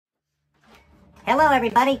Hello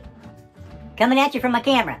everybody, coming at you from my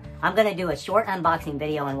camera. I'm gonna do a short unboxing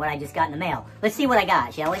video on what I just got in the mail. Let's see what I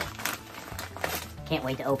got, shall we? Can't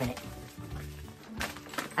wait to open it.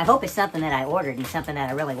 I hope it's something that I ordered and something that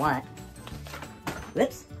I really want.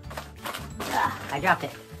 Whoops. I dropped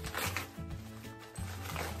it.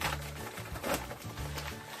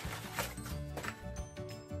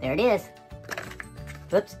 There it is.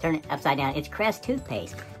 Whoops, turn it upside down. It's Crest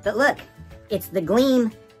toothpaste. But look, it's the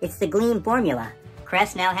Gleem formula.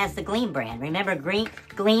 Crest now has the Gleem brand. Remember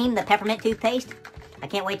Gleem, the peppermint toothpaste? I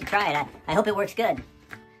can't wait to try it. I hope it works good.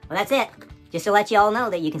 Well, that's it. Just to let you all know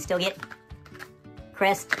that you can still get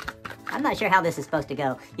Crest. I'm not sure how this is supposed to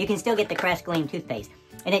go. You can still get the Crest Gleem toothpaste,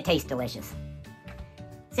 and it tastes delicious.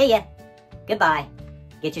 See ya. Goodbye.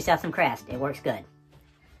 Get yourself some Crest. It works good.